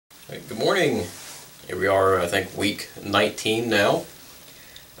Good morning. Here we are, I think, week 19 now.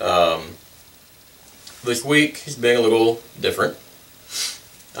 This week has been a little different.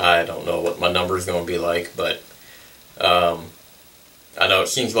 I don't know what my number is going to be like, but I know it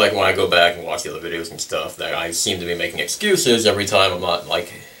seems like when I go back and watch the other videos and stuff that I seem to be making excuses every time I'm not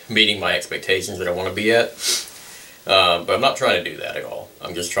like meeting my expectations that I want to be at. But I'm not trying to do that at all.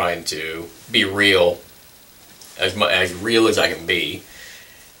 I'm just trying to be real, as real as I can be.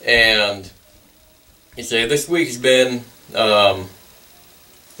 And you say this week has been a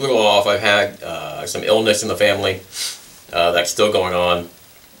little off. I've had some illness in the family that's still going on,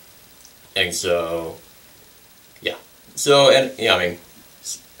 and so yeah. So and yeah, I mean,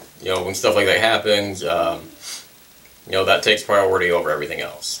 when stuff like that happens, that takes priority over everything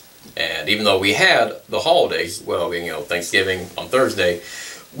else. And even though we had the holidays, well, Thanksgiving on Thursday,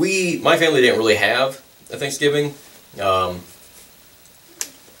 my family didn't really have a Thanksgiving.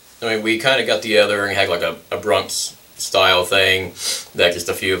 We kind of got together and had like a brunch style thing that just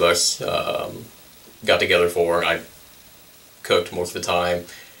a few of us got together for, and I cooked most of the time.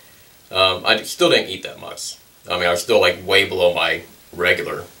 I still didn't eat that much. I was still like way below my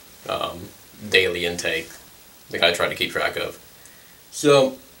regular daily intake that I try to keep track of.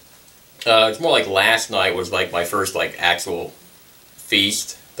 So it's more like last night was like my first like actual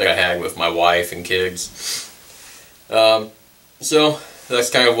feast that I had with my wife and kids. So that's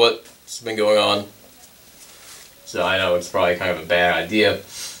kind of what's been going on. So I know it's probably kind of a bad idea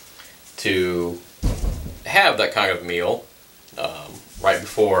to have that kind of meal right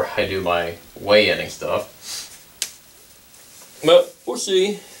before I do my weigh-in and stuff. But we'll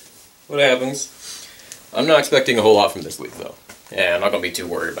see what happens. I'm not expecting a whole lot from this week though. And I'm not going to be too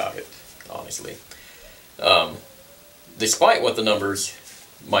worried about it, honestly. Despite what the numbers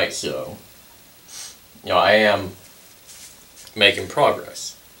might show, I am making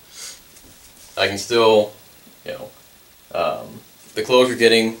progress. I can still, the clothes are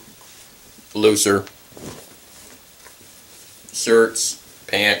getting looser. Shirts,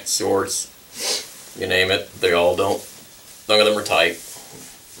 pants, shorts, you name it, they all don't. None of them are tight.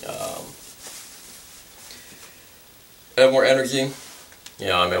 I have more energy.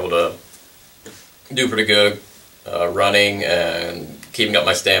 I'm able to do pretty good running and keeping up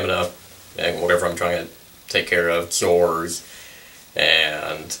my stamina and whatever I'm trying to take care of, chores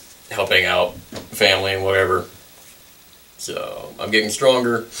and helping out family and whatever. So I'm getting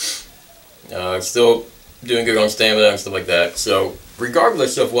stronger. Still doing good on stamina and stuff like that. So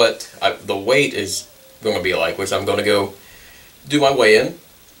regardless of what the weight is going to be like, which I'm going to go do my weigh-in,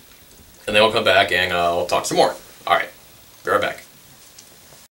 and then I'll come back and I'll talk some more. Alright, be right back.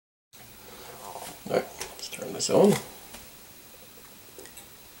 Alright, let's turn this on.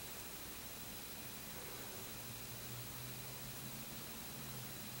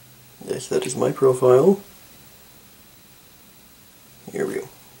 Yes, that is my profile. Here we go.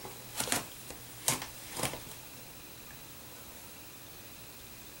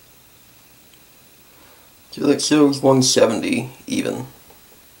 So that shows 170 even.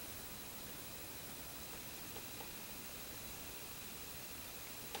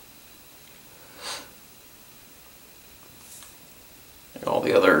 And all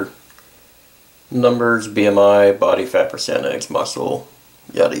the other numbers, BMI, body fat percentage, muscle,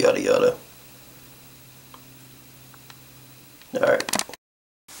 yada yada yada. Alright.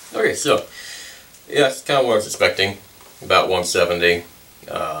 Okay, so yeah, that's kind of what I was expecting, about 170.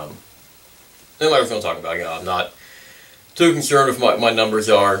 And like I was going to talk about, I'm not too concerned with what my numbers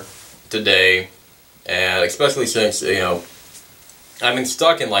are today, and especially since, I've been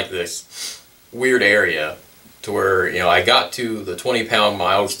stuck in like this weird area to where, I got to the 20-pound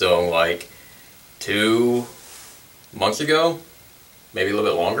milestone like 2 months ago, maybe a little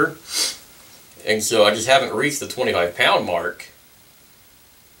bit longer, and so I just haven't reached the 25-pound mark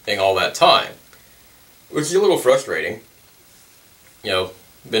in all that time, which is a little frustrating.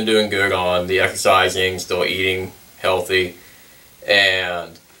 Been doing good on the exercising, still eating healthy,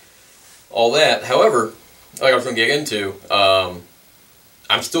 and all that. However, like I was going to get into,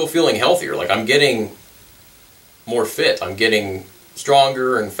 I'm still feeling healthier. Like I'm getting more fit. I'm getting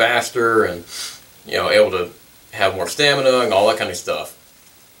stronger and faster, and able to have more stamina and all that kind of stuff.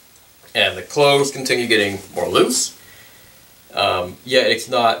 And the clothes continue getting more loose. Yet it's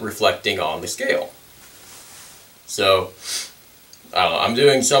not reflecting on the scale. So I don't know, I'm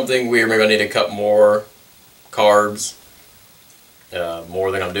doing something weird. Maybe I need to cut more carbs,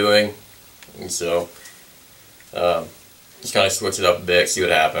 more than I'm doing, and so just kind of switch it up a bit, see what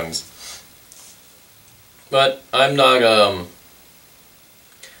happens. But I'm not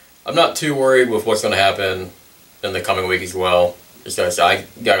too worried with what's going to happen in the coming week as well. because I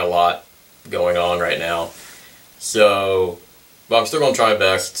got a lot going on right now. So, but I'm still going to try my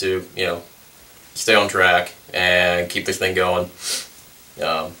best to, you know, stay on track and keep this thing going.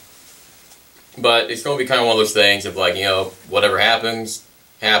 But it's going to be kind of one of those things of like, you know, whatever happens,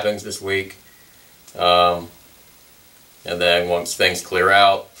 happens this week. And then once things clear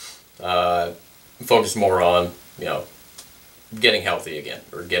out, focus more on, you know, getting healthy again,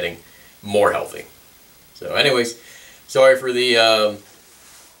 or getting more healthy. So anyways, sorry for the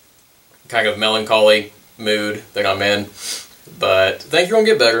kind of melancholy mood that I'm in, but things are going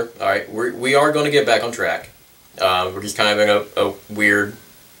to get better. Alright, we are going to get back on track. We're just kind of in a weird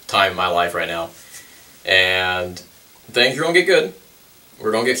time in my life right now, and things are going to get good.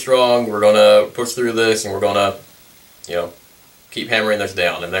 We're going to get strong, we're going to push through this, and we're going to, you know, keep hammering this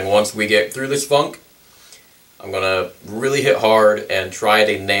down. And then once we get through this funk, I'm going to really hit hard and try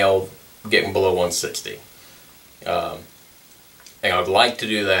to nail getting below 160. And I would like to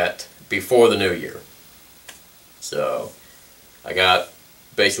do that before the new year. So, I got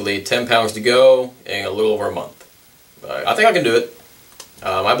basically 10 pounds to go in a little over a month. I think I can do it.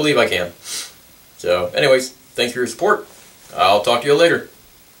 I believe I can. So, anyways, thanks for your support. I'll talk to you later.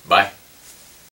 Bye.